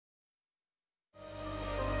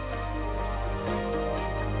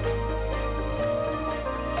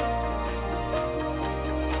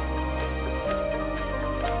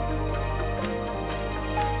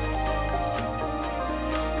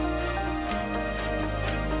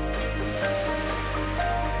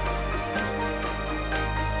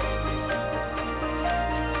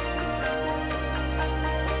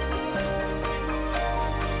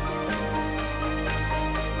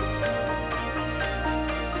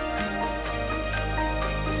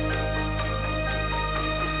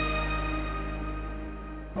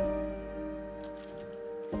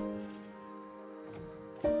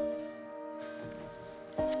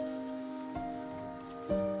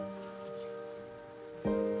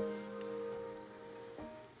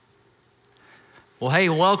Well, hey,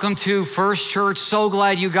 welcome to First Church. So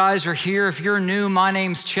glad you guys are here. If you're new, my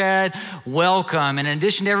name's Chad. Welcome. And in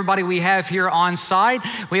addition to everybody we have here on site,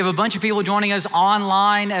 we have a bunch of people joining us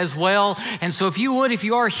online as well. And so if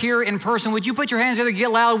you are here in person, would you put your hands together,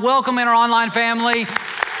 get loud, welcome in our online family.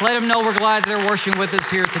 Let them know we're glad they're worshiping with us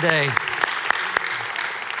here today.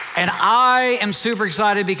 And I am super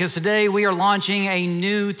excited because today we are launching a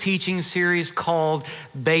new teaching series called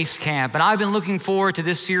Base Camp. And I've been looking forward to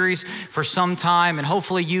this series for some time, and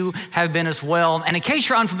hopefully you have been as well. And in case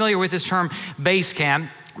you're unfamiliar with this term, Base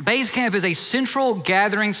Camp is a central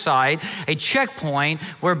gathering site, a checkpoint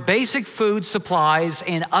where basic food supplies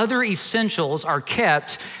and other essentials are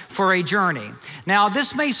kept for a journey. Now,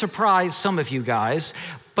 this may surprise some of you guys,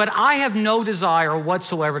 but I have no desire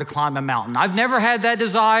whatsoever to climb a mountain. I've never had that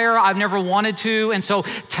desire. I've never wanted to. And so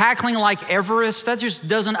tackling like Everest, that just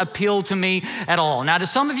doesn't appeal to me at all. Now, to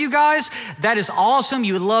some of you guys, that is awesome.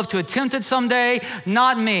 You would love to attempt it someday.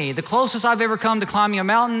 Not me. The closest I've ever come to climbing a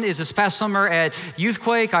mountain is this past summer at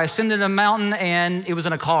Youthquake. I ascended a mountain and it was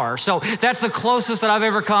in a car. So that's the closest that I've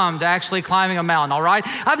ever come to actually climbing a mountain, all right?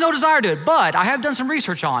 I have no desire to do it, but I have done some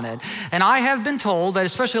research on it. And I have been told that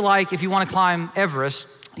especially like if you want to climb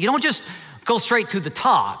Everest, you don't just go straight to the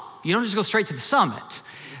top. You don't just go straight to the summit.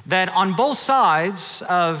 That on both sides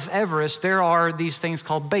of Everest, there are these things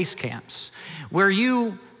called base camps where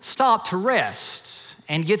you stop to rest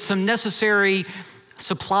and get some necessary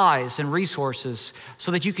supplies and resources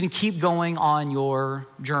so that you can keep going on your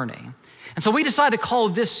journey. And so we decided to call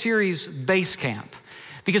this series Base Camp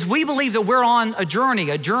because we believe that we're on a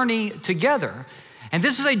journey together. And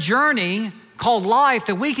this is a journey called life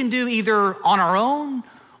that we can do either on our own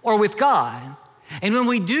or with God. And when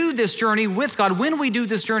we do this journey with God,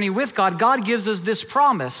 God gives us this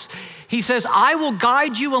promise. He says, I will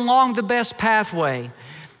guide you along the best pathway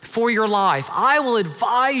for your life. I will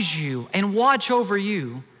advise you and watch over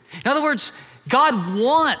you. In other words, God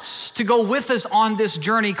wants to go with us on this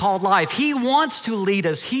journey called life. He wants to lead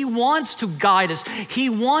us. He wants to guide us. He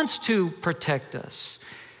wants to protect us.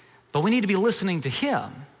 But we need to be listening to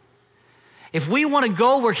Him. If we want to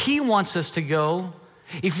go where He wants us to go,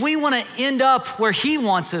 if we want to end up where He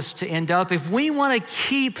wants us to end up, if we want to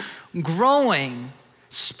keep growing,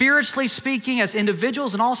 spiritually speaking, as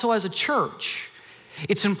individuals and also as a church,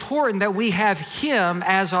 it's important that we have Him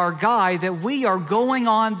as our guide, that we are going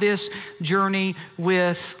on this journey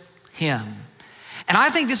with Him. And I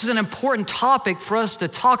think this is an important topic for us to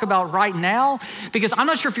talk about right now because I'm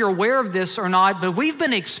not sure if you're aware of this or not, but we've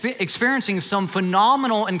been experiencing some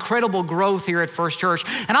phenomenal, incredible growth here at First Church.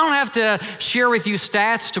 And I don't have to share with you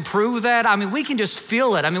stats to prove that. I mean, we can just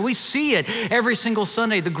feel it. I mean, we see it every single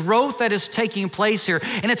Sunday, the growth that is taking place here.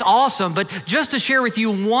 And it's awesome. But just to share with you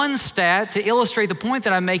one stat to illustrate the point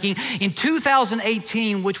that I'm making, in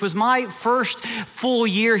 2018, which was my first full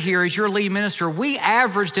year here as your lead minister, we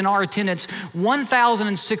averaged in our attendance 1,006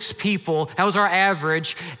 people. That was our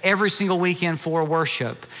average every single weekend for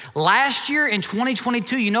worship. Last year in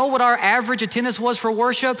 2022, you know what our average attendance was for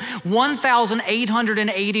worship?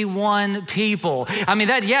 1,881 people. I mean,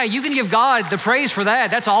 you can give God the praise for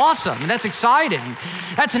that. That's awesome. That's exciting.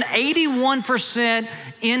 That's an 81%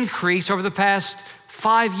 increase over the past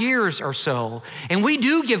 5 years or so. And we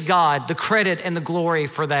do give God the credit and the glory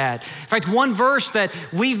for that. In fact, one verse that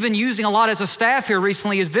we've been using a lot as a staff here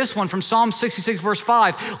recently is this one from Psalm 66 verse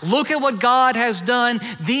 5. Look at what God has done.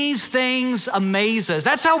 These things amaze us.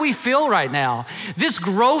 That's how we feel right now. This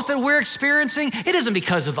growth that we're experiencing, it isn't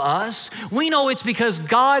because of us. We know it's because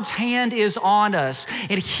God's hand is on us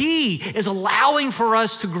and He is allowing for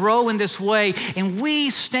us to grow in this way. And we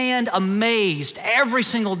stand amazed every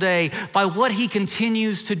single day by what He continues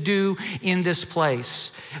to do in this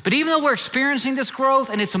place. But even though we're experiencing this growth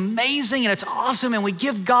and it's amazing and it's awesome and we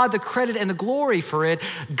give God the credit and the glory for it,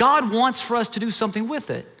 God wants for us to do something with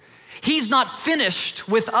it. He's not finished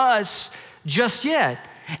with us just yet.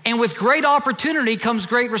 And with great opportunity comes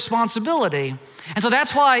great responsibility. And so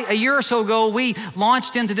that's why a year or so ago, we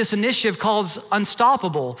launched into this initiative called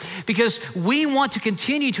Unstoppable, because we want to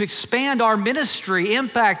continue to expand our ministry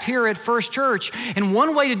impact here at First Church. And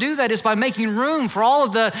one way to do that is by making room for all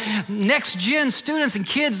of the next gen students and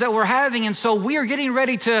kids that we're having. And so we are getting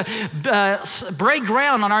ready to break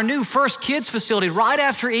ground on our new First Kids facility right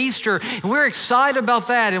after Easter. And we're excited about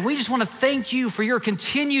that. And we just want to thank you for your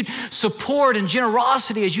continued support and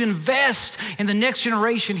generosity as you invest in the next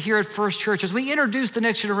generation here at First Church, as we introduce the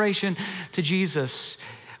next generation to Jesus.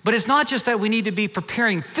 But it's not just that we need to be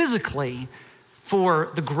preparing physically for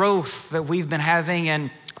the growth that we've been having and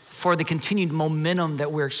for the continued momentum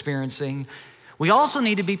that we're experiencing. We also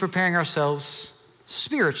need to be preparing ourselves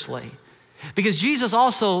spiritually. Because Jesus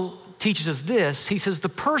also teaches us this. He says, the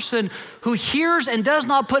person who hears and does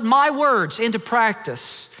not put my words into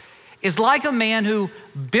practice is like a man who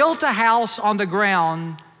built a house on the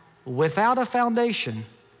ground without a foundation.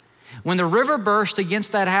 When the river burst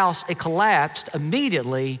against that house, it collapsed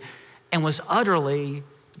immediately and was utterly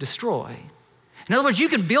destroyed. In other words, you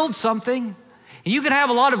can build something and you can have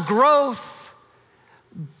a lot of growth,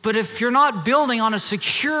 but if you're not building on a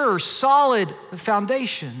secure, solid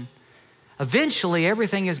foundation, eventually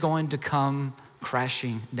everything is going to come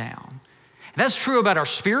crashing down. And that's true about our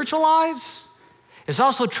spiritual lives. It's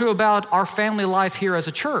also true about our family life here as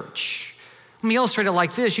a church. Let me illustrate it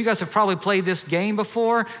like this. You guys have probably played this game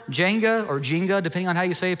before, Jenga or Jenga, depending on how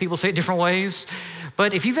you say it. People say it different ways.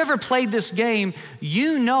 But if you've ever played this game,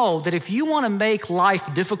 you know that if you want to make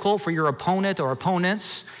life difficult for your opponent or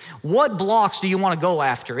opponents, what blocks do you want to go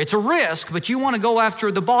after? It's a risk, but you want to go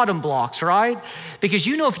after the bottom blocks, right? Because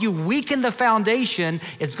you know if you weaken the foundation,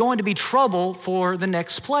 it's going to be trouble for the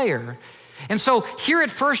next player. And so here at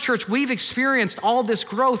First Church, we've experienced all this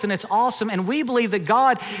growth and it's awesome. And we believe that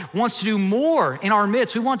God wants to do more in our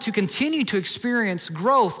midst. We want to continue to experience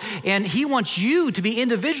growth. And he wants you to be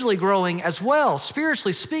individually growing as well,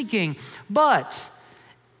 spiritually speaking. But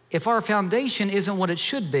if our foundation isn't what it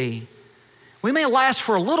should be, we may last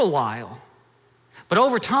for a little while. But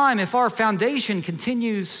over time, if our foundation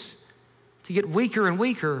continues to get weaker and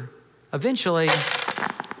weaker, eventually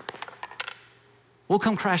we'll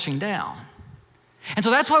come crashing down. And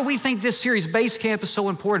so that's why we think this series, Base Camp, is so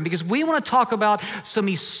important, because we want to talk about some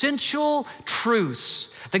essential truths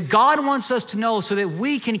that God wants us to know so that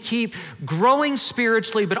we can keep growing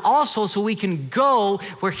spiritually, but also so we can go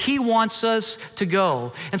where he wants us to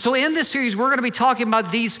go. And so in this series, we're going to be talking about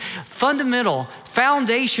these fundamental,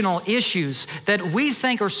 foundational issues that we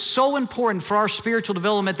think are so important for our spiritual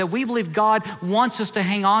development that we believe God wants us to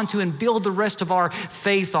hang on to and build the rest of our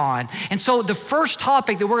faith on. And so the first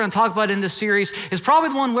topic that we're going to talk about in this series is probably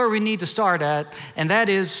the one where we need to start at, and that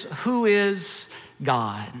is, who is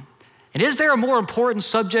God? And is there a more important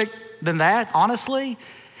subject than that, honestly?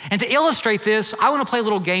 And to illustrate this, I want to play a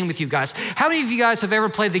little game with you guys. How many of you guys have ever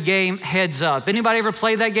played the game Heads Up? Anybody ever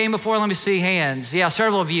played that game before? Let me see hands. Yeah,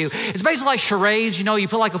 several of you. It's basically like charades. You know, you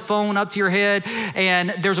put like a phone up to your head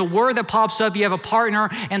and there's a word that pops up. You have a partner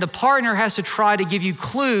and the partner has to try to give you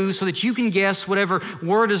clues so that you can guess whatever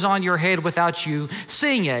word is on your head without you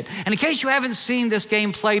seeing it. And in case you haven't seen this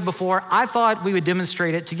game played before, I thought we would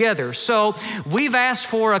demonstrate it together. So we've asked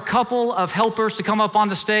for a couple of helpers to come up on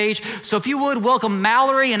the stage. So if you would, welcome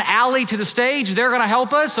Mallory and Allie to the stage. They're going to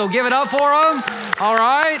help us, so give it up for them. All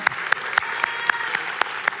right.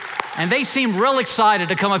 And they seem real excited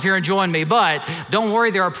to come up here and join me, but don't worry,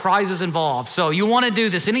 there are prizes involved. So you want to do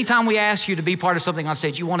this. Anytime we ask you to be part of something on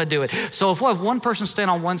stage, you want to do it. So if we'll have one person stand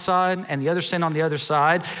on one side and the other stand on the other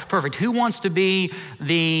side, perfect. Who wants to be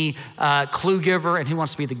the clue giver and who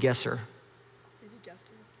wants to be the guesser?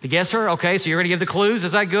 The guesser, okay, so you're gonna give the clues,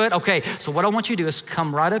 is that good? Okay, so what I want you to do is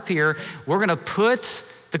come right up here. We're gonna put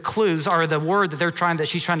the clues or the word that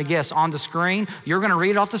she's trying to guess on the screen. You're gonna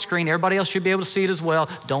read it off the screen. Everybody else should be able to see it as well.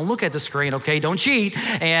 Don't look at the screen, okay? Don't cheat.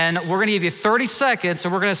 And we're gonna give you 30 seconds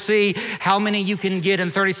and we're gonna see how many you can get in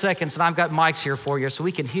 30 seconds. And I've got mics here for you so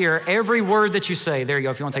we can hear every word that you say. There you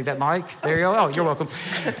go, if you wanna take that mic. There you go, oh, you're welcome.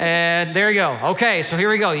 And there you go. Okay, so here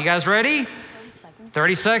we go. You guys ready?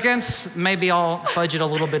 30 seconds. Maybe I'll fudge it a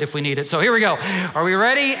little bit if we need it. So here we go. Are we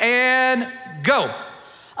ready? And go.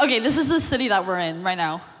 Okay, this is the city that we're in right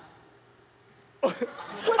now. Oh,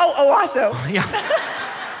 Owasso. Yeah.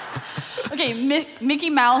 Okay, Mickey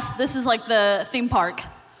Mouse, this is like the theme park.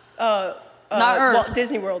 Not Earth. Walt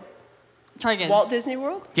Disney World. Try again. Walt Disney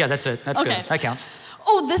World? Yeah, that's it. That's Okay. good. That counts.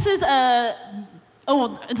 Oh, this is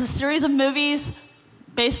it's a series of movies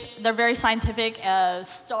they're very scientific,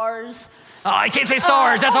 stars. Oh, I can't say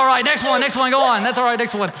stars. That's all right. Next one. Go on. That's all right.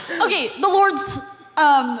 Next one. Okay, the Lord's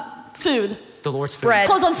food. The Lord's food. Bread.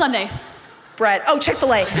 Closed on Sunday. Bread. Oh,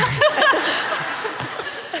 Chick-fil-A.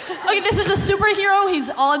 Okay, this is a superhero. He's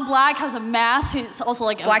all in black, has a mask. He's also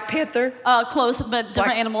like Black Panther. Close, but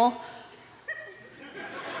different animal.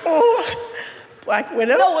 Oh, Black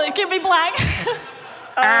Widow. No, it can't be black.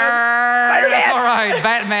 Spider-Man. That's all right.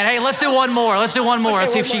 Batman. Hey, let's do one more. Let's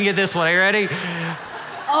see if she can get this one. Are you ready?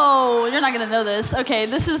 Oh, you're not gonna know this. Okay,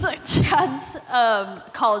 this is Chad's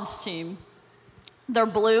college team. They're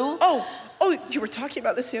blue. Oh, you were talking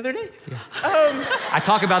about this the other day? Yeah. I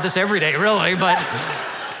talk about this every day, really, but.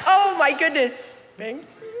 Oh my goodness. Bing.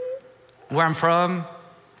 Where I'm from?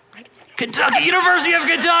 Kentucky, University of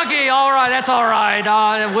Kentucky. All right, that's all right.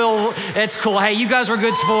 It's cool. Hey, you guys were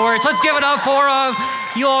good sports. Let's give it up for them.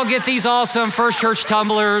 You all get these awesome First Church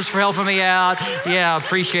tumblers for helping me out. Yeah,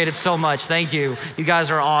 appreciate it so much. Thank you. You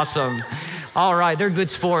guys are awesome. All right, they're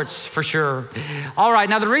good sports for sure. All right,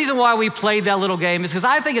 now the reason why we played that little game is because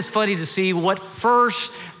I think it's funny to see what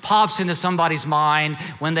first pops into somebody's mind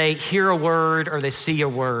when they hear a word or they see a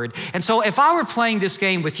word. And so if I were playing this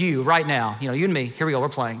game with you right now, you and me, here we go, we're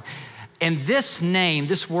playing, and this name,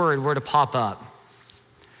 this word were to pop up,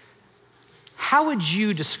 how would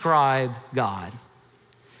you describe God?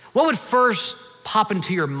 What would first pop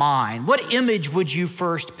into your mind? What image would you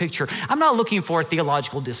first picture? I'm not looking for a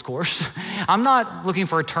theological discourse. I'm not looking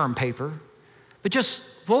for a term paper, but just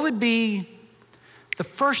what would be the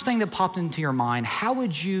first thing that popped into your mind? How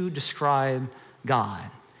would you describe God?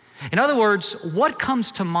 In other words, what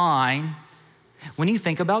comes to mind when you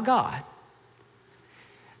think about God?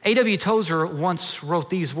 A.W. Tozer once wrote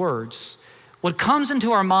these words: what comes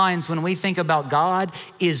into our minds when we think about God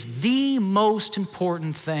is the most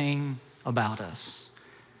important thing about us.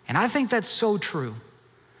 And I think that's so true.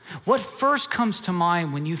 What first comes to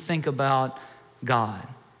mind when you think about God?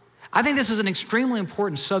 I think this is an extremely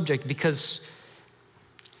important subject because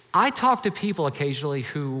I talk to people occasionally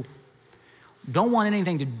who don't want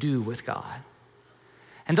anything to do with God.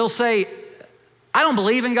 And they'll say, I don't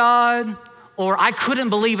believe in God, or I couldn't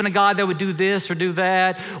believe in a God that would do this or do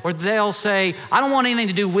that. Or they'll say, I don't want anything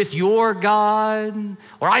to do with your God,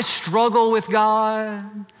 or I struggle with God.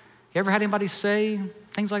 You ever had anybody say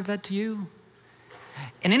things like that to you?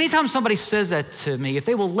 And anytime somebody says that to me, if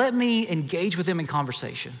they will let me engage with them in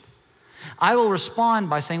conversation, I will respond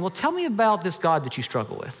by saying, well, tell me about this God that you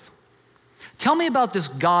struggle with. Tell me about this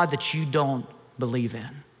God that you don't believe in.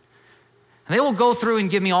 And they will go through and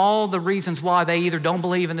give me all the reasons why they either don't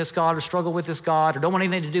believe in this God or struggle with this God or don't want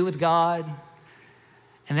anything to do with God.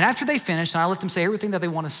 And then after they finish, and I let them say everything that they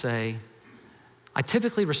want to say, I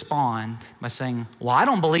typically respond by saying, well, I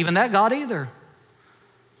don't believe in that God either.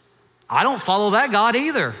 I don't follow that God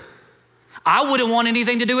either. I wouldn't want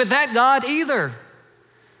anything to do with that God either.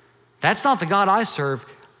 That's not the God I serve.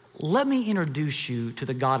 Let me introduce you to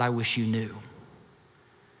the God I wish you knew.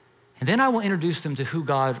 And then I will introduce them to who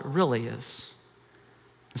God really is.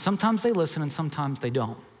 And sometimes they listen and sometimes they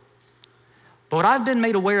don't. But what I've been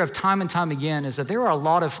made aware of time and time again is that there are a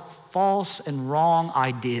lot of false and wrong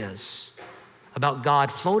ideas about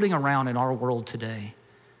God floating around in our world today.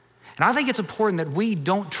 And I think it's important that we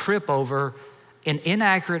don't trip over an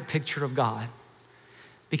inaccurate picture of God,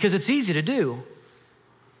 because it's easy to do.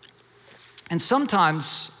 And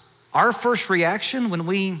sometimes our first reaction when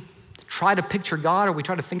we try to picture God or we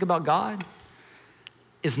try to think about God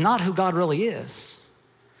is not who God really is.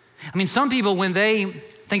 I mean, some people, when they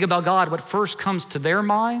think about God, what first comes to their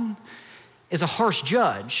mind is a harsh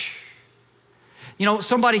judge. You know,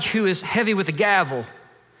 somebody who is heavy with the gavel,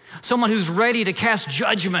 someone who's ready to cast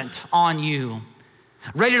judgment on you,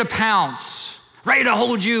 ready to pounce, ready to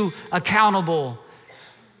hold you accountable.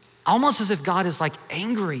 Almost as if God is like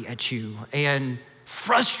angry at you and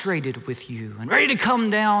frustrated with you and ready to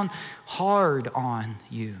come down hard on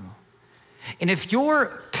you. And if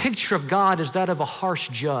your picture of God is that of a harsh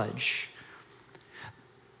judge,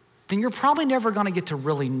 then you're probably never going to get to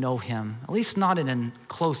really know him, at least not in a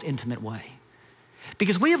close, intimate way.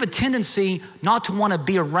 Because we have a tendency not to want to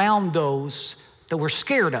be around those that we're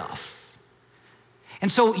scared of. And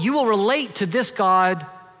so you will relate to this God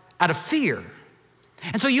out of fear.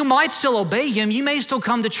 And so you might still obey him, you may still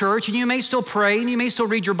come to church, and you may still pray, and you may still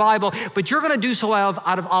read your Bible, but you're gonna do so out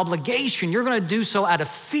of obligation. You're gonna do so out of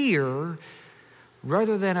fear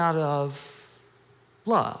rather than out of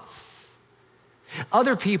love.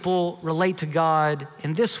 Other people relate to God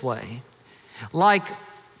in this way, like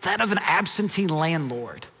that of an absentee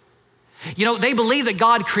landlord. You know, they believe that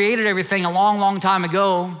God created everything a long, long time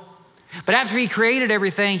ago, but after he created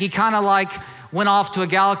everything, he kind of like went off to a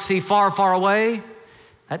galaxy far, far away.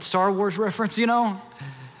 That Star Wars reference, you know?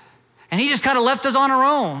 And he just kind of left us on our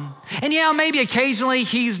own. And yeah, maybe occasionally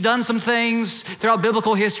he's done some things throughout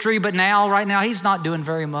biblical history, but right now, he's not doing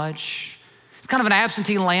very much. He's kind of an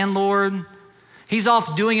absentee landlord. He's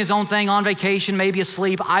off doing his own thing on vacation, maybe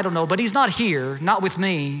asleep, I don't know, but he's not here, not with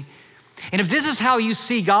me. And if this is how you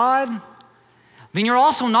see God, then you're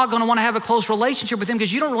also not gonna wanna have a close relationship with him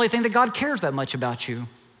because you don't really think that God cares that much about you.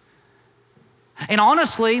 And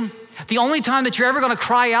honestly, the only time that you're ever gonna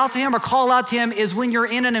cry out to him or call out to him is when you're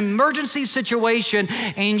in an emergency situation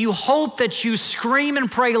and you hope that you scream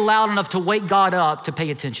and pray loud enough to wake God up to pay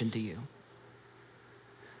attention to you.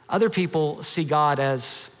 Other people see God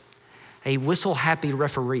as a whistle-happy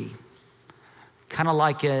referee, kind of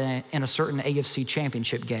like in a certain AFC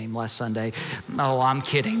championship game last Sunday. Oh, I'm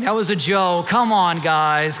kidding. That was a joke. Come on,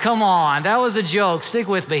 guys. Come on. That was a joke. Stick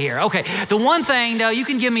with me here. Okay, the one thing, now you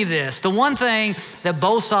can give me this. The one thing that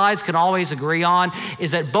both sides can always agree on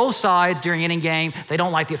is that both sides during any game, they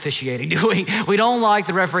don't like the officiating, do we? We don't like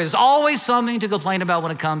the referee. There's always something to complain about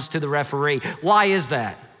when it comes to the referee. Why is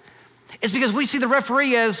that? It's because we see the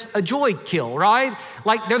referee as a joy kill, right?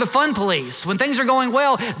 Like they're the fun police. When things are going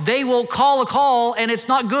well, they will call a call and it's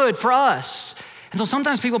not good for us. And so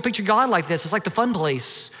sometimes people picture God like this. It's like the fun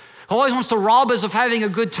police who always wants to rob us of having a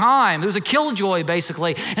good time. It was a killjoy,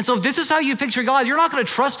 basically. And so if this is how you picture God, you're not gonna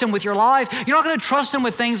trust him with your life. You're not gonna trust him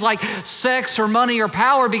with things like sex or money or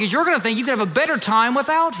power because you're gonna think you can have a better time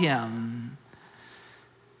without him.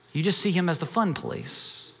 You just see him as the fun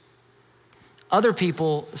police. Other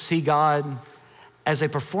people see God as a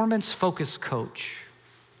performance-focused coach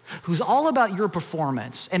who's all about your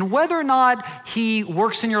performance. And whether or not he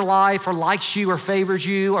works in your life or likes you or favors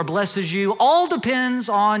you or blesses you, all depends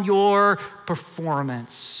on your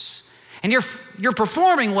performance. And you're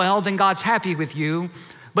performing well, then God's happy with you.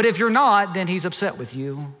 But if you're not, then he's upset with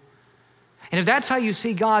you. And if that's how you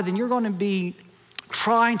see God, then you're going to be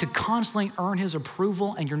trying to constantly earn his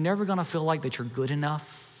approval and you're never going to feel like that you're good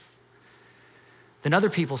enough. Then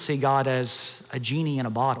other people see God as a genie in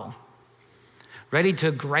a bottle, ready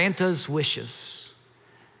to grant us wishes.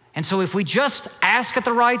 And so if we just ask at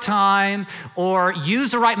the right time or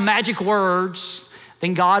use the right magic words,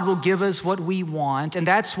 then God will give us what we want. And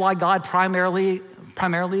that's why God primarily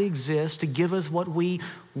exists, to give us what we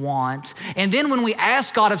want. And then when we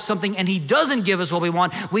ask God of something and he doesn't give us what we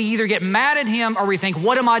want, we either get mad at him or we think,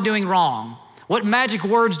 what am I doing wrong? What magic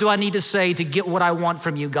words do I need to say to get what I want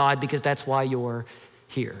from you, God, because that's why you're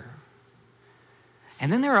here. And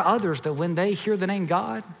then there are others that when they hear the name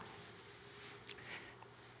God,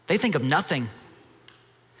 they think of nothing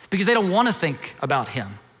because they don't want to think about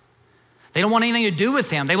him. They don't want anything to do with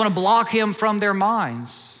him. They want to block him from their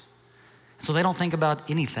minds. So they don't think about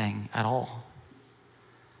anything at all.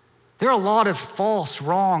 There are a lot of false,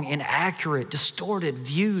 wrong, inaccurate, distorted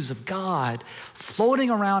views of God floating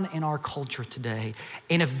around in our culture today.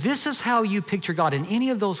 And if this is how you picture God in any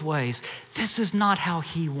of those ways, this is not how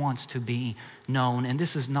he wants to be known, and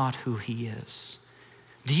this is not who he is.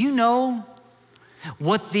 Do you know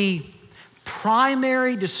what the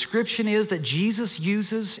primary description is that Jesus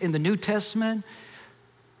uses in the New Testament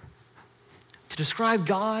to describe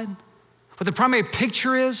God? What the primary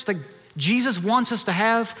picture is that Jesus wants us to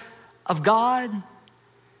have of God?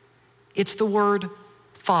 It's the word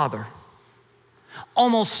Father.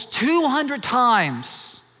 Almost 200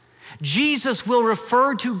 times, Jesus will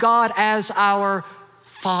refer to God as our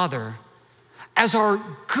Father, as our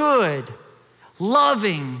good,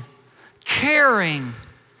 loving, caring,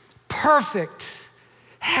 perfect,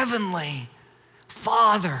 heavenly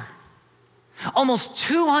Father. Almost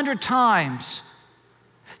 200 times,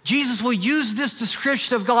 Jesus will use this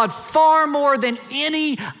description of God far more than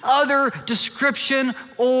any other description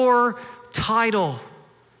or title.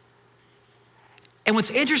 And what's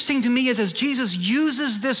interesting to me is as Jesus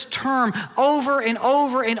uses this term over and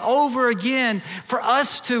over and over again for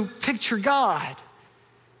us to picture God,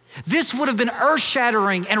 this would have been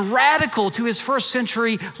earth-shattering and radical to his first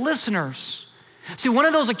century listeners. See, one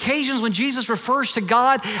of those occasions when Jesus refers to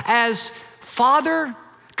God as Father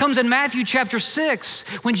comes in Matthew chapter 6,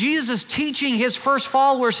 when Jesus is teaching his first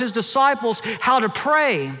followers, his disciples, how to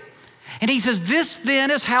pray. And he says, this then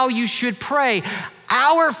is how you should pray.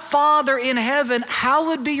 Our Father in heaven,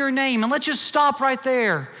 hallowed be your name. And let's just stop right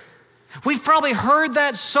there. We've probably heard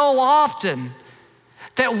that so often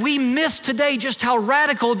that we miss today just how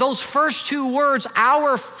radical those first two words,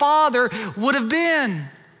 our Father, would have been.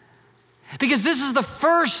 Because this is the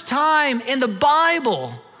first time in the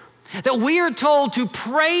Bible that we are told to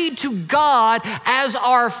pray to God as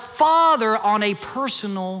our Father on a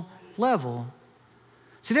personal level.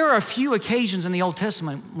 See, there are a few occasions in the Old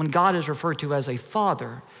Testament when God is referred to as a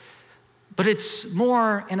father, but it's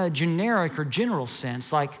more in a generic or general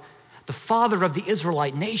sense, like the father of the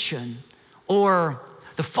Israelite nation or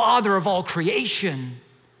the father of all creation.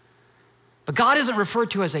 But God isn't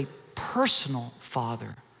referred to as a personal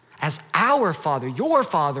father, as our Father, your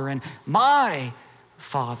Father, and my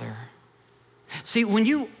Father. See, when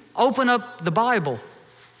you open up the Bible,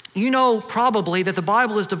 you know probably that the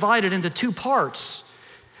Bible is divided into two parts,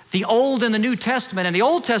 the Old and the New Testament. And the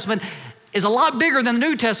Old Testament is a lot bigger than the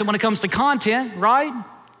New Testament when it comes to content, right?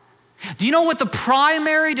 Do you know what the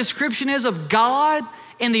primary description is of God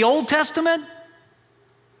in the Old Testament?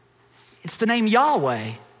 It's the name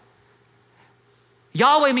Yahweh.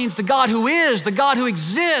 Yahweh means the God who is, the God who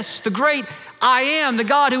exists, the great I am, the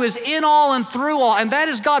God who is in all and through all. And that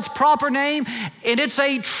is God's proper name, and it's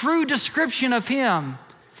a true description of him.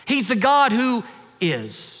 He's the God who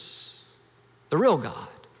is, the real God.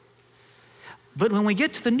 But when we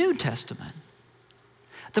get to the New Testament,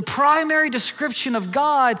 the primary description of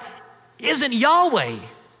God isn't Yahweh,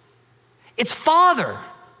 it's Father.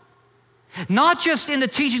 Not just in the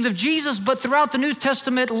teachings of Jesus, but throughout the New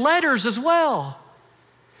Testament letters as well.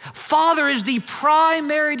 Father is the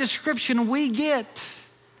primary description we get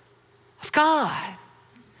of God.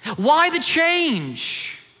 Why the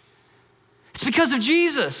change? It's because of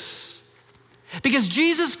Jesus. Because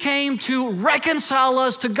Jesus came to reconcile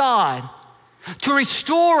us to God, to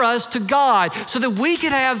restore us to God so that we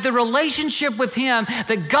could have the relationship with him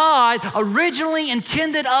that God originally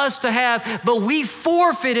intended us to have, but we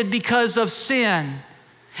forfeited because of sin.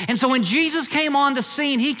 And so when Jesus came on the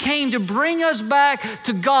scene, he came to bring us back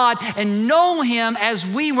to God and know him as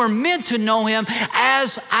we were meant to know him,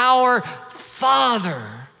 as our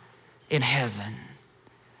Father in heaven.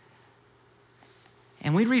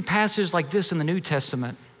 And we read passages like this in the New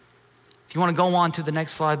Testament. If you want to go on to the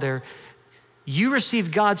next slide there. You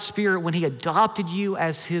received God's Spirit when he adopted you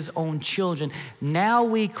as his own children. Now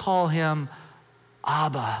we call him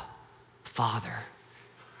Abba, Father.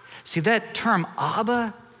 See, that term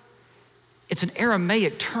Abba, it's an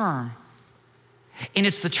Aramaic term. And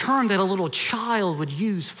it's the term that a little child would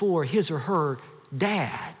use for his or her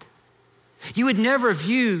dad. You would never have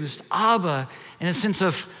used Abba in a sense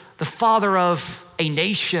of the father of a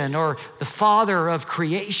nation or the father of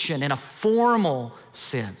creation in a formal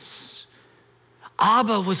sense.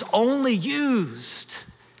 Abba was only used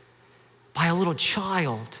by a little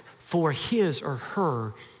child for his or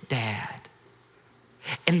her dad.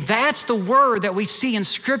 And that's the word that we see in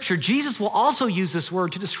Scripture. Jesus will also use this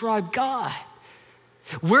word to describe God.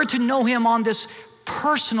 We're to know him on this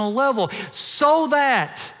personal level so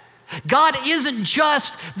that God isn't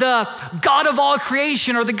just the God of all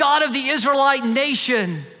creation or the God of the Israelite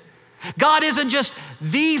nation. God isn't just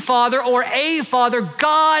the Father or a Father.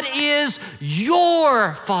 God is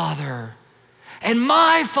your Father and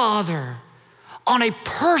my Father on a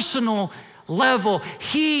personal level.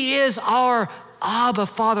 He is our Abba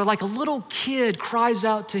Father. Like a little kid cries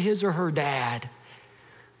out to his or her dad,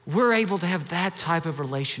 we're able to have that type of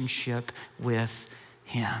relationship with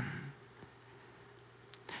him.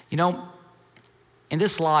 You know, in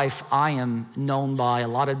this life, I am known by a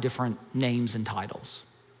lot of different names and titles.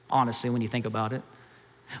 Honestly, when you think about it.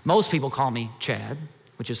 Most people call me Chad,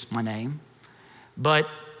 which is my name. But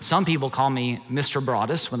some people call me Mr.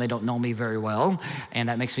 Broadus when they don't know me very well. And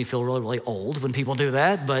that makes me feel really, really old when people do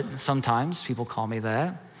that. But sometimes people call me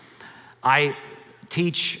that. I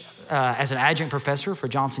teach as an adjunct professor for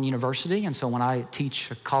Johnson University. And so when I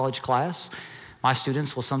teach a college class, my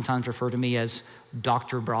students will sometimes refer to me as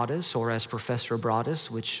Dr. Broadus or as Professor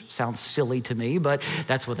Broadus, which sounds silly to me, but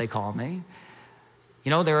that's what they call me. You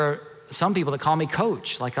know, there are some people that call me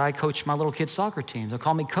Coach, like I coach my little kids' soccer team. They'll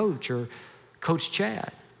call me Coach or Coach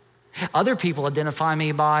Chad. Other people identify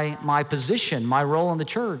me by my position, my role in the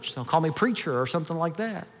church. They'll call me Preacher or something like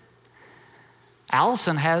that.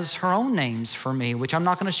 Allison has her own names for me, which I'm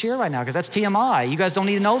not going to share right now because that's TMI. You guys don't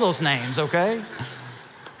need to know those names, okay?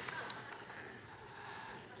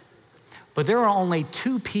 But there are only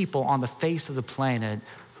two people on the face of the planet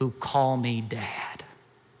who call me Dad.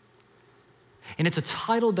 And it's a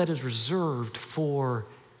title that is reserved for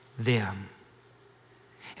them.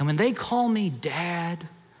 And when they call me Dad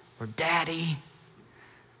or Daddy,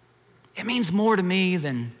 it means more to me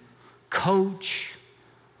than Coach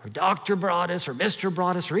or Dr. Broadus or Mr.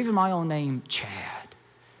 Broadus or even my own name, Chad.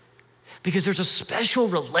 Because there's a special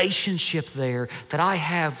relationship there that I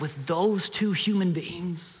have with those two human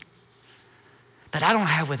beings that I don't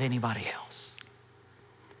have with anybody else.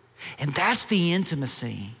 And that's the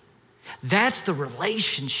intimacy. That's the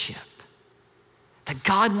relationship that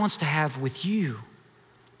God wants to have with you,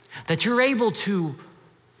 that you're able to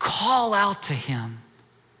call out to him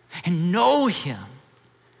and know him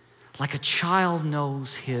like a child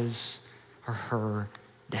knows his or her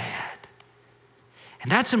dad.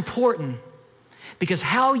 And that's important because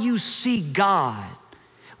how you see God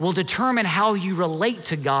will determine how you relate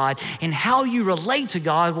to God, and how you relate to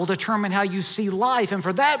God will determine how you see life, and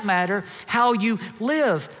for that matter, how you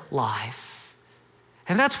live life.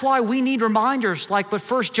 And that's why we need reminders like what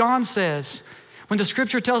 1 John says, when the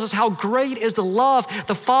scripture tells us how great is the love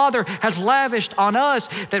the Father has lavished on us,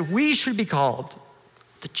 that we should be called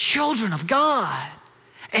the children of God.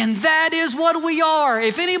 And that is what we are.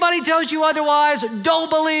 If anybody tells you otherwise, don't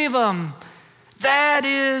believe them. That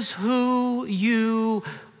is who you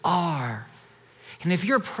are. And if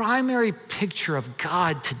your primary picture of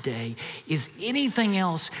God today is anything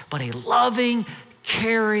else but a loving,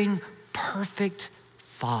 caring, perfect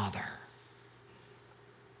Father,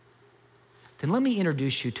 then let me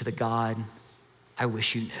introduce you to the God I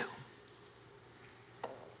wish you knew.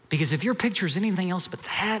 Because if your picture is anything else but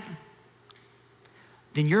that,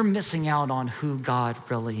 then you're missing out on who God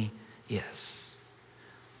really is.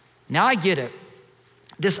 Now I get it.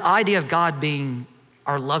 This idea of God being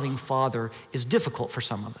our loving Father is difficult for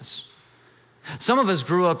some of us. Some of us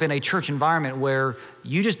grew up in a church environment where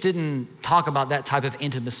you just didn't talk about that type of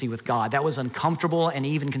intimacy with God. That was uncomfortable and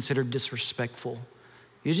even considered disrespectful.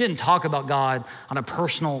 You just didn't talk about God on a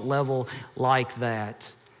personal level like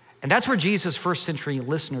that. And that's where Jesus' first century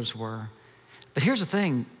listeners were. But here's the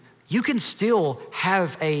thing, you can still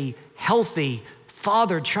have a healthy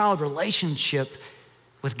father-child relationship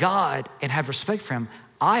with God and have respect for him.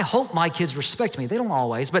 I hope my kids respect me. They don't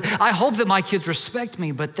always, but I hope that my kids respect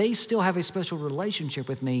me, but they still have a special relationship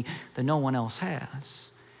with me that no one else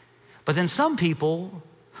has. But then some people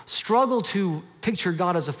struggle to picture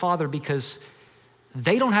God as a father because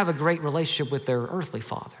they don't have a great relationship with their earthly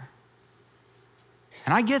father.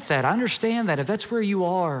 And I get that. I understand that. If that's where you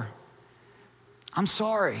are, I'm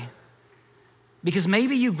sorry. Because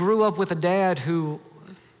maybe you grew up with a dad who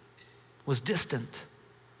was distant,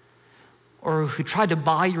 or who tried to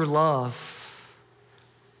buy your love,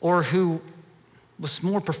 or who was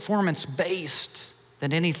more performance-based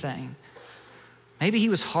than anything. Maybe he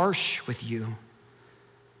was harsh with you.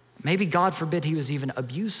 Maybe, God forbid, he was even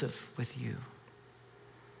abusive with you.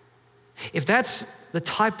 If that's the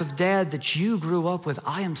type of dad that you grew up with,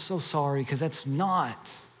 I am so sorry, because it's not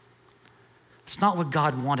what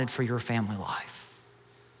God wanted for your family life.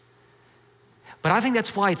 But I think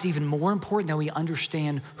that's why it's even more important that we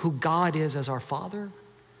understand who God is as our Father,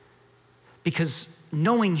 because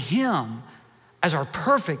knowing him as our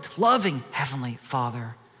perfect, loving Heavenly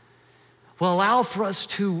Father will allow for us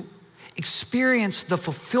to experience the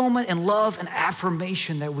fulfillment and love and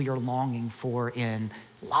affirmation that we are longing for in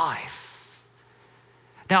life.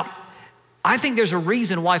 Now, I think there's a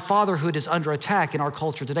reason why fatherhood is under attack in our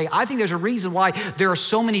culture today. I think there's a reason why there are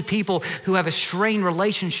so many people who have a strained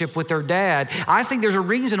relationship with their dad. I think there's a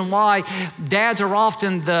reason why dads are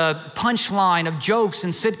often the punchline of jokes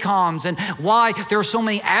and sitcoms, and why there are so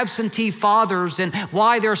many absentee fathers, and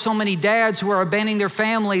why there are so many dads who are abandoning their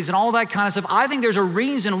families and all that kind of stuff. I think there's a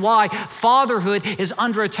reason why fatherhood is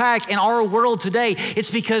under attack in our world today. It's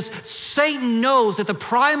because Satan knows that the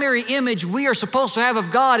primary image we are supposed to have of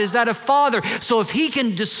God is that of Father. So if he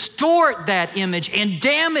can distort that image and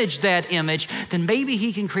damage that image, then maybe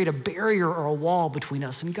he can create a barrier or a wall between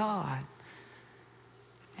us and God.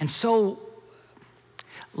 And so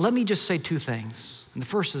let me just say two things. And the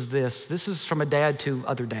first is this. This is from a dad to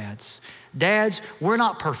other dads. Dads, we're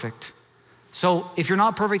not perfect. So if you're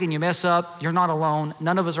not perfect and you mess up, you're not alone.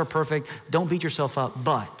 None of us are perfect. Don't beat yourself up.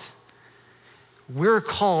 But we're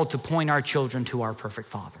called to point our children to our perfect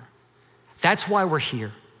Father. That's why we're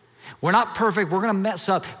here. We're not perfect, we're gonna mess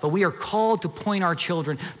up, but we are called to point our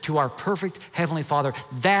children to our perfect Heavenly Father.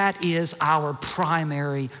 That is our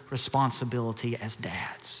primary responsibility as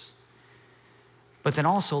dads. But then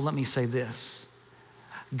also, let me say this.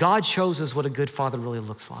 God shows us what a good father really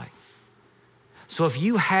looks like. So if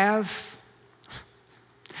you have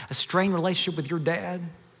a strained relationship with your dad,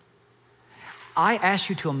 I ask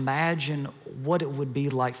you to imagine what it would be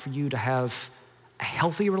like for you to have a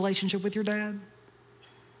healthy relationship with your dad.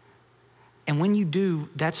 And when you do,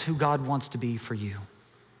 that's who God wants to be for you.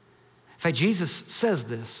 In fact, Jesus says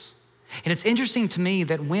this. And it's interesting to me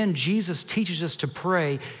that when Jesus teaches us to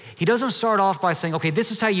pray, he doesn't start off by saying, okay,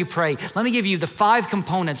 this is how you pray. Let me give you the 5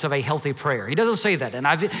 components of a healthy prayer. He doesn't say that. And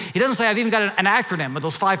he doesn't say, I've even got an acronym with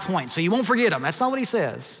those 5 points, so you won't forget them. That's not what he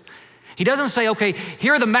says. He doesn't say, okay,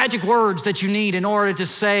 here are the magic words that you need in order to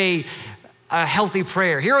say a healthy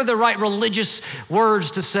prayer. Here are the right religious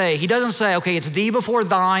words to say. He doesn't say, okay, it's thee before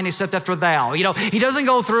thine, except after thou. You know, he doesn't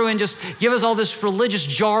go through and just give us all this religious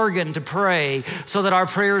jargon to pray so that our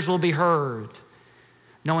prayers will be heard.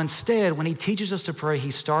 No, instead, when he teaches us to pray,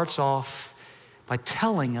 he starts off by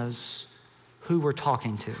telling us who we're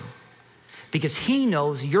talking to. Because he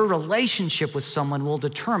knows your relationship with someone will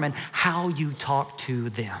determine how you talk to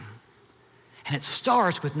them. And it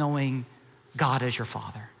starts with knowing God as your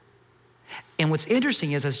Father. And what's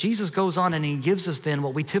interesting is as Jesus goes on and he gives us then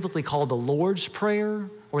what we typically call the Lord's Prayer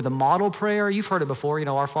or the model prayer. You've heard it before, you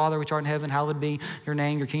know, our Father which art in heaven, hallowed be your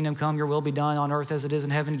name, your kingdom come, your will be done on earth as it is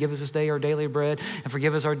in heaven. Give us this day our daily bread and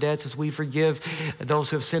forgive us our debts as we forgive those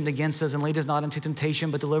who have sinned against us, and lead us not into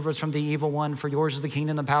temptation, but deliver us from the evil one. For yours is the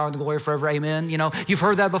kingdom, the power, and the glory forever. Amen. You know, you've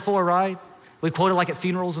heard that before, right? We quote it like at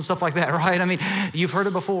funerals and stuff like that, right? I mean, you've heard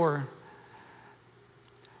it before.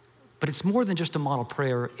 But it's more than just a model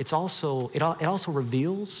prayer. It also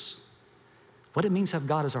reveals what it means to have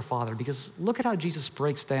God as our Father, because look at how Jesus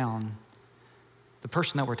breaks down the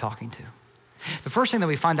person that we're talking to. The first thing that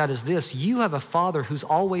we find out is this: you have a Father who's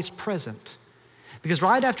always present. Because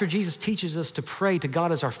right after Jesus teaches us to pray to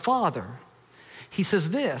God as our Father, he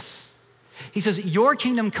says this. He says, your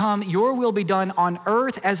kingdom come, your will be done on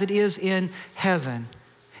earth as it is in heaven.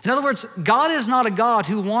 In other words, God is not a God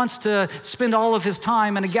who wants to spend all of his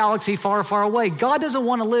time in a galaxy far, far away. God doesn't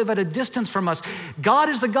want to live at a distance from us. God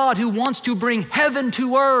is the God who wants to bring heaven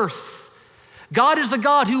to earth. God is the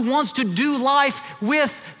God who wants to do life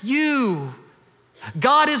with you.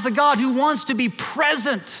 God is the God who wants to be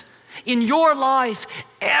present in your life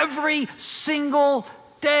every single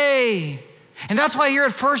day. And that's why here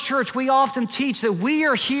at First Church, we often teach that we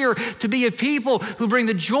are here to be a people who bring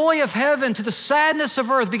the joy of heaven to the sadness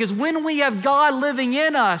of earth, because when we have God living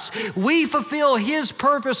in us, we fulfill his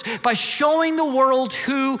purpose by showing the world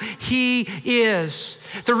who he is.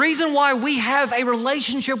 The reason why we have a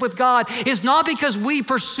relationship with God is not because we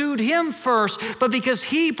pursued him first, but because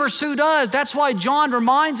he pursued us. That's why John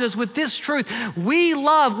reminds us with this truth. We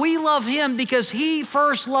love him because he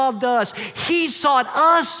first loved us. He sought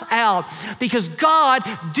us out because God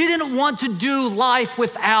didn't want to do life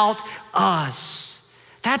without us.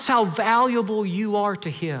 That's how valuable you are to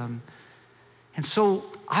him. And so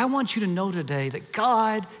I want you to know today that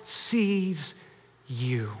God sees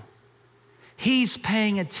you. He's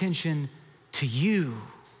paying attention to you.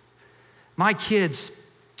 My kids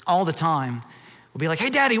all the time will be like,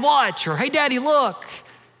 hey, Daddy, watch, or hey, Daddy, look.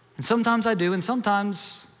 And sometimes I do, and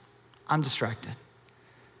sometimes I'm distracted.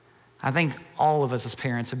 I think all of us as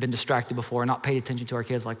parents have been distracted before and not paid attention to our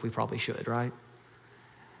kids like we probably should, right?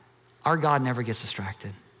 Our God never gets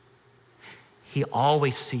distracted. He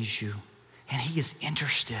always sees you, and he is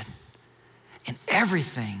interested in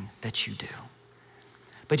everything that you do.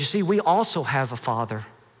 But you see, we also have a Father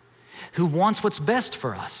who wants what's best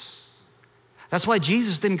for us. That's why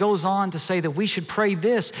Jesus then goes on to say that we should pray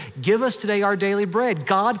this: give us today our daily bread.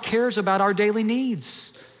 God cares about our daily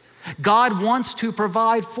needs. God wants to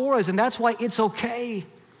provide for us, and that's why it's okay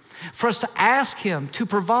for us to ask him to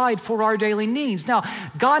provide for our daily needs. Now,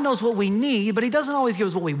 God knows what we need, but he doesn't always give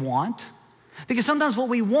us what we want, because sometimes what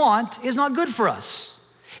we want is not good for us.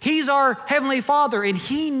 He's our Heavenly Father, and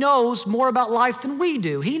he knows more about life than we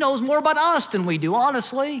do. He knows more about us than we do,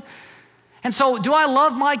 honestly. And so, do I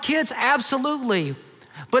love my kids? Absolutely.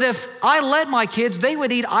 But if I let my kids, they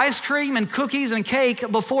would eat ice cream and cookies and cake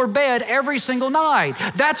before bed every single night.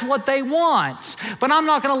 That's what they want. But I'm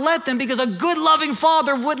not gonna let them, because a good, loving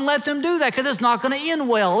father wouldn't let them do that, because it's not gonna end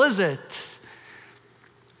well, is it?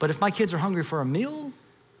 But if my kids are hungry for a meal,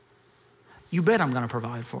 you bet I'm gonna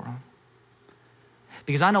provide for them,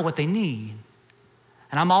 because I know what they need.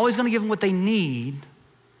 And I'm always gonna give them what they need,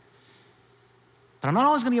 but I'm not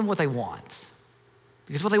always gonna give them what they want,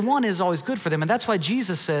 because what they want is always good for them. And that's why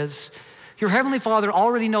Jesus says, your Heavenly Father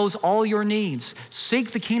already knows all your needs.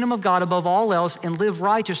 Seek the kingdom of God above all else and live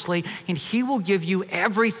righteously, and he will give you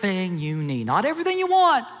everything you need. Not everything you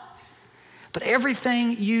want, but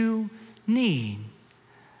everything you need.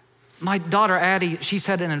 My daughter, Addie, she's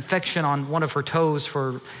had an infection on one of her toes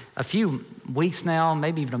for a few weeks now,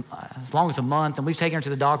 maybe even as long as a month. And we've taken her to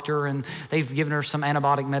the doctor, and they've given her some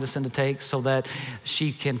antibiotic medicine to take so that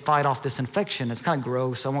she can fight off this infection. It's kind of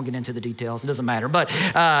gross. I won't get into the details. It doesn't matter. But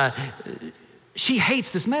she hates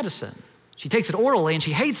this medicine. She takes it orally, and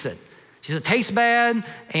she hates it. She says it tastes bad,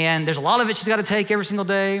 and there's a lot of it she's got to take every single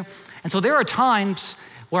day. And so there are times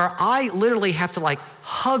where I literally have to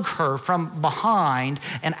hug her from behind,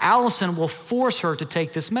 and Allison will force her to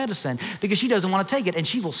take this medicine because she doesn't want to take it. And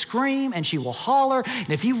she will scream and she will holler. And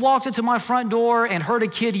if you've walked into my front door and heard a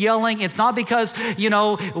kid yelling, it's not because,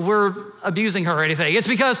 we're abusing her or anything. It's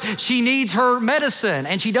because she needs her medicine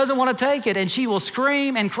and she doesn't want to take it. And she will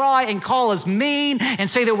scream and cry and call us mean and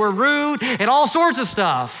say that we're rude and all sorts of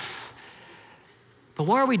stuff. But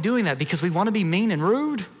why are we doing that? Because we want to be mean and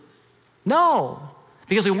rude? No.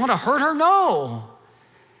 Because we want to hurt her? No.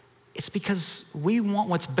 It's because we want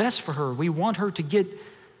what's best for her. We want her to get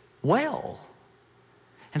well.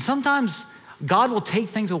 And sometimes God will take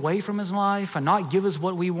things away from his life and not give us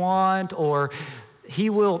what we want, or he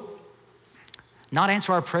will not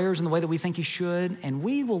answer our prayers in the way that we think he should. And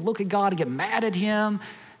we will look at God and get mad at him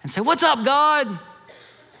and say, what's up, God?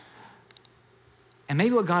 And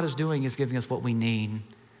maybe what God is doing is giving us what we need,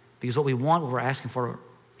 because what we want, what we're asking for,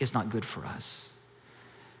 is not good for us.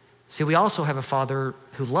 See, we also have a Father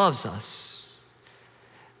who loves us.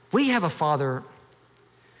 We have a Father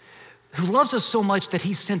who loves us so much that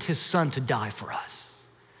he sent his son to die for us.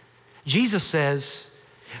 Jesus says,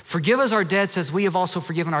 forgive us our debts as we have also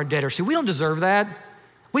forgiven our debtors. See, we don't deserve that.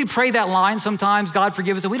 We pray that line sometimes, God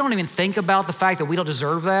forgive us, and we don't even think about the fact that we don't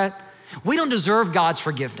deserve that. We don't deserve God's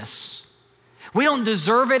forgiveness. We don't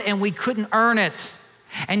deserve it, and we couldn't earn it.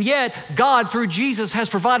 And yet, God, through Jesus, has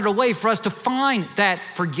provided a way for us to find that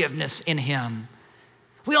forgiveness in him.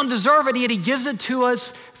 We don't deserve it, yet he gives it to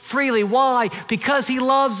us freely. Why? Because he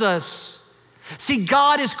loves us. See,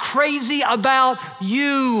 God is crazy about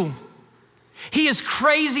you. He is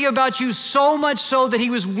crazy about you so much so that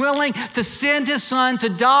he was willing to send his son to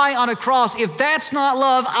die on a cross. If that's not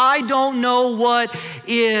love, I don't know what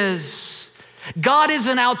is. God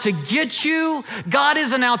isn't out to get you. God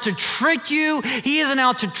isn't out to trick you. He isn't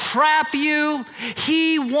out to trap you.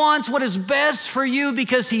 He wants what is best for you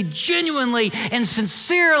because he genuinely and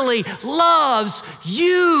sincerely loves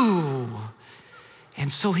you.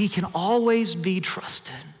 And so he can always be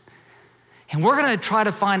trusted. And we're gonna try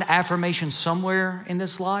to find affirmation somewhere in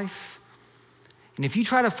this life. And if you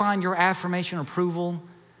try to find your affirmation approval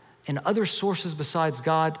in other sources besides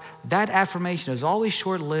God, that affirmation is always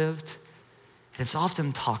short-lived. It's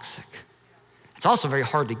often toxic. It's also very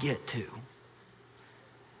hard to get to.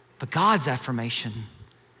 But God's affirmation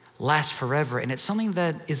lasts forever, and it's something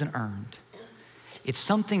that isn't earned. It's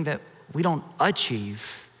something that we don't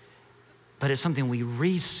achieve, but it's something we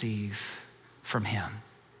receive from him.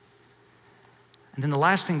 And then the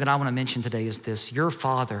last thing that I want to mention today is this: your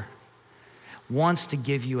Father wants to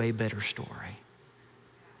give you a better story.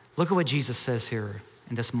 Look at what Jesus says here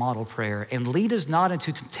in this model prayer. And lead us not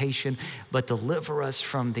into temptation, but deliver us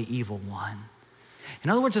from the evil one. In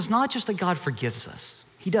other words, it's not just that God forgives us.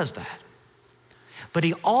 He does that. But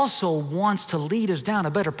he also wants to lead us down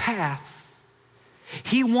a better path.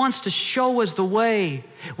 He wants to show us the way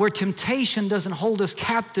where temptation doesn't hold us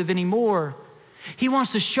captive anymore. He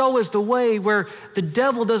wants to show us the way where the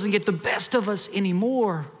devil doesn't get the best of us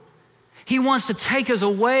anymore. He wants to take us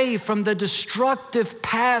away from the destructive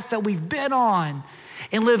path that we've been on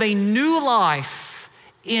and live a new life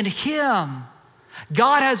in him.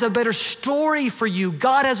 God has a better story for you.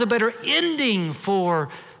 God has a better ending for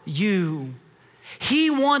you. He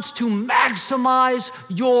wants to maximize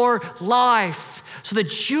your life so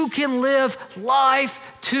that you can live life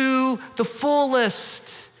to the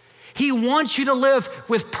fullest. He wants you to live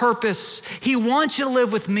with purpose. He wants you to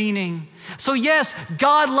live with meaning. So yes,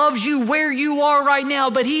 God loves you where you are right now,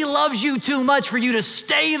 but he loves you too much for you to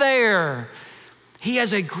stay there. He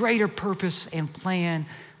has a greater purpose and plan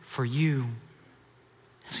for you.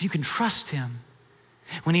 So you can trust him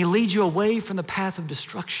when he leads you away from the path of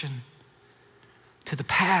destruction to the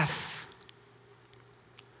path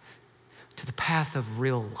of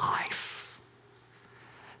real life.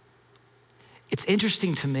 It's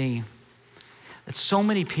interesting to me that so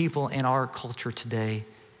many people in our culture today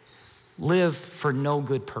live for no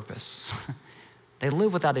good purpose. They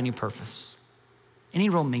live without any purpose, any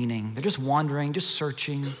real meaning. They're just wandering, just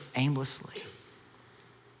searching aimlessly.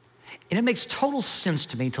 And it makes total sense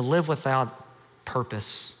to me to live without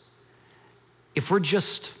purpose if we're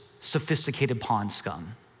just sophisticated pond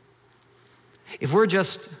scum. If we're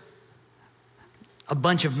just a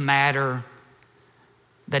bunch of matter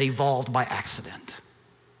that evolved by accident.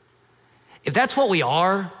 If that's what we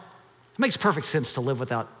are, it makes perfect sense to live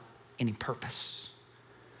without any purpose.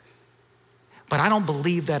 But I don't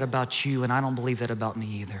believe that about you, and I don't believe that about me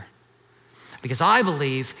either. Because I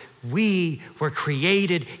believe we were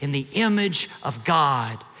created in the image of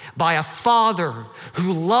God by a Father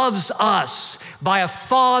who loves us, by a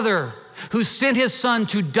Father who sent his Son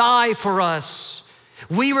to die for us.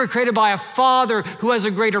 We were created by a Father who has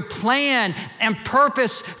a greater plan and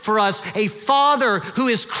purpose for us, a Father who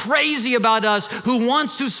is crazy about us, who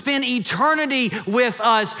wants to spend eternity with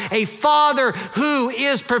us, a Father who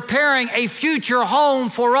is preparing a future home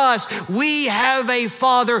for us. We have a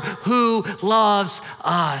Father who loves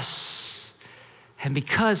us. And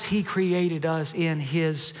because he created us in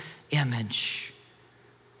his image,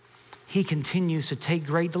 he continues to take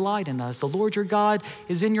great delight in us. The Lord your God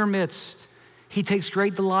is in your midst. He takes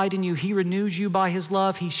great delight in you. He renews you by his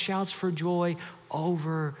love. He shouts for joy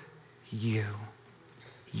over you.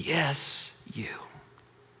 Yes, you.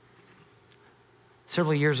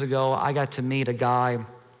 Several years ago, I got to meet a guy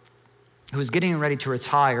who was getting ready to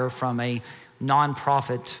retire from a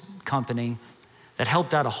nonprofit company that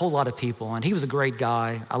helped out a whole lot of people. And he was a great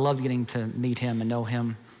guy. I loved getting to meet him and know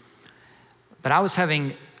him. But I was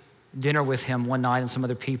having dinner with him one night and some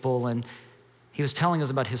other people, and he was telling us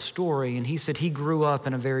about his story, and he said he grew up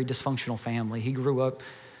in a very dysfunctional family. He grew up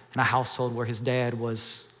in a household where his dad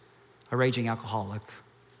was a raging alcoholic.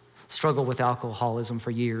 struggled with alcoholism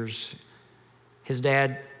for years. His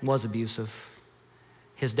dad was abusive.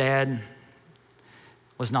 His dad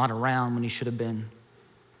was not around when he should have been.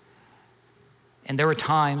 And there were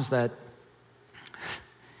times that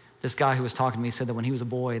this guy who was talking to me said that when he was a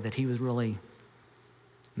boy that he was really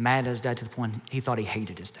mad at his dad to the point he thought he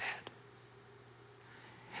hated his dad.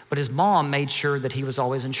 But his mom made sure that he was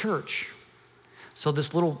always in church. So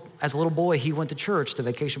as a little boy, he went to church, to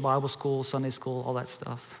Vacation Bible School, Sunday school, all that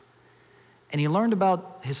stuff. And he learned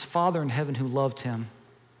about his Father in heaven who loved him.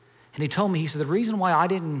 And he told me, he said, the reason why I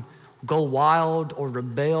didn't go wild or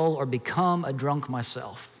rebel or become a drunk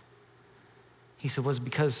myself, he said, was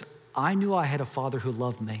because I knew I had a Father who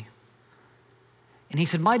loved me. And he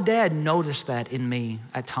said, my dad noticed that in me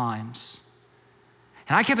at times.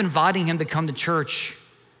 And I kept inviting him to come to church.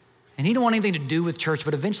 And he didn't want anything to do with church,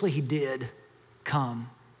 but eventually he did come.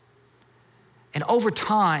 And over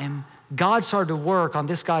time, God started to work on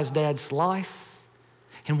this guy's dad's life.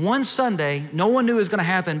 And one Sunday, no one knew it was going to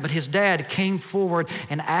happen, but his dad came forward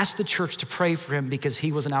and asked the church to pray for him because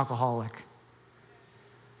he was an alcoholic.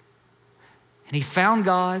 And he found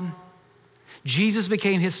God. Jesus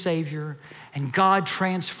became his Savior, and God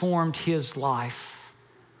transformed his life.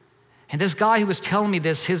 And this guy who was telling me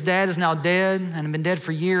this, his dad is now dead and had been dead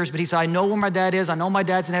for years, but he said, I know where my dad is. I know my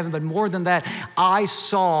dad's in heaven, but more than that, I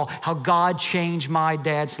saw how God changed my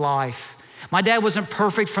dad's life. My dad wasn't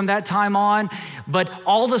perfect from that time on, but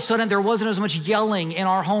all of a sudden there wasn't as much yelling in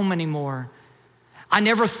our home anymore. I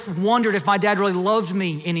never wondered if my dad really loved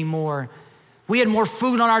me anymore. We had more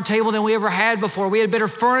food on our table than we ever had before. We had better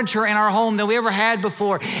furniture in our home than we ever had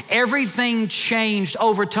before. Everything changed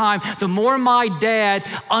over time. The more my dad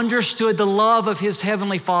understood the love of his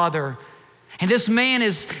heavenly Father. And this man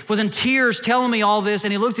was in tears telling me all this,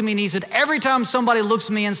 and he looked at me and he said, every time somebody looks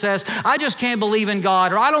at me and says, I just can't believe in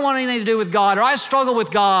God, or I don't want anything to do with God, or I struggle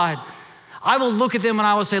with God, I will look at them and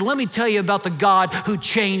I will say, let me tell you about the God who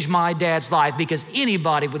changed my dad's life, because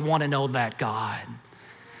anybody would want to know that God.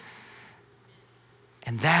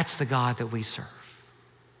 And that's the God that we serve.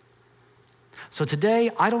 So today,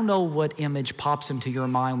 I don't know what image pops into your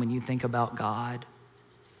mind when you think about God,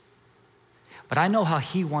 but I know how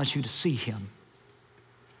he wants you to see him.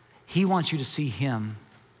 He wants you to see him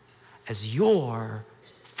as your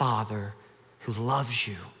Father who loves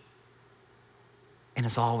you and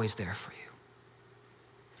is always there for you.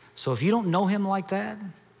 So if you don't know him like that,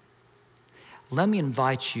 let me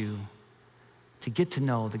invite you to get to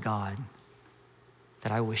know the God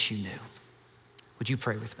that I wish you knew. Would you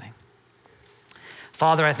pray with me?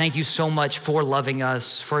 Father, I thank you so much for loving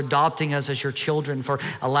us, for adopting us as your children, for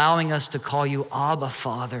allowing us to call you Abba,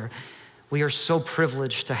 Father. We are so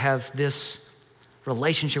privileged to have this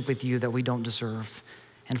relationship with you that we don't deserve.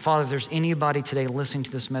 And Father, if there's anybody today listening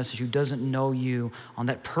to this message who doesn't know you on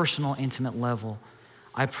that personal, intimate level,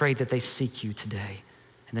 I pray that they seek you today.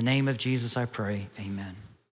 In the name of Jesus, I pray, amen.